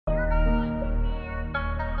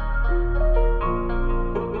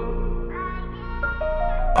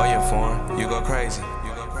Oh yeah, foreign, you go crazy.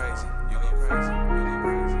 You go crazy. You go crazy.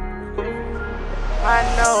 I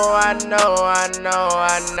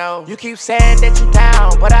know. You keep saying that you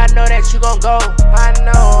down, but I know that you gon' go. I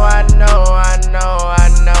know.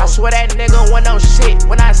 I swear that nigga went on shit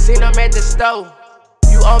when I seen him at the store.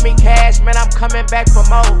 You owe me cash, man, I'm coming back for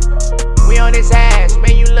more. We on his ass,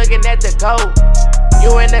 man, you looking at the goat.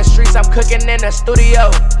 You in the streets, I'm cooking in the studio.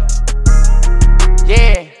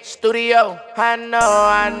 Yeah, studio. I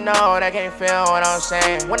know, they can't feel what I'm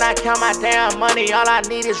saying. When I count my damn money, all I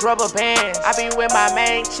need is rubber bands. I be with my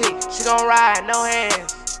main chick, she gon' ride, no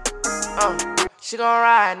hands. She gon'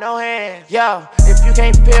 ride, no hands. Yo, if you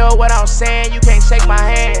can't feel what I'm saying, you can't shake my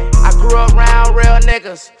hand. I grew up around real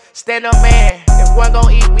niggas, stand up man. If one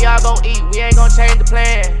gon' eat, we all gon' eat. We ain't gon' change the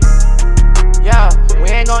plan. Yo, we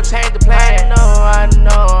ain't gon' change the plan. I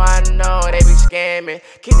know, they be scamming.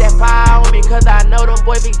 Keep that fire on me, cause I know them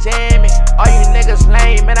boys be jamming. All you niggas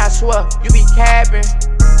lame, man, I swear, you be capping.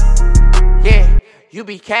 Yeah, you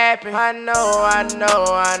be capping. I know.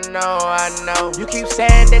 You keep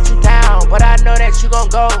saying that you down, but I know that you gon'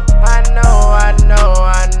 go. I know.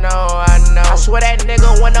 I swear that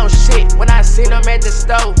nigga went on shit when I seen him at the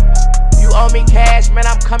store. You owe me cash, man,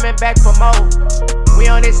 I'm coming back for more. We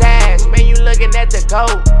on his ass, man, you looking at the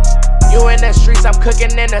goat. You in the streets, I'm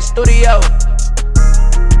cooking in the studio.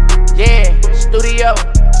 Yeah, studio.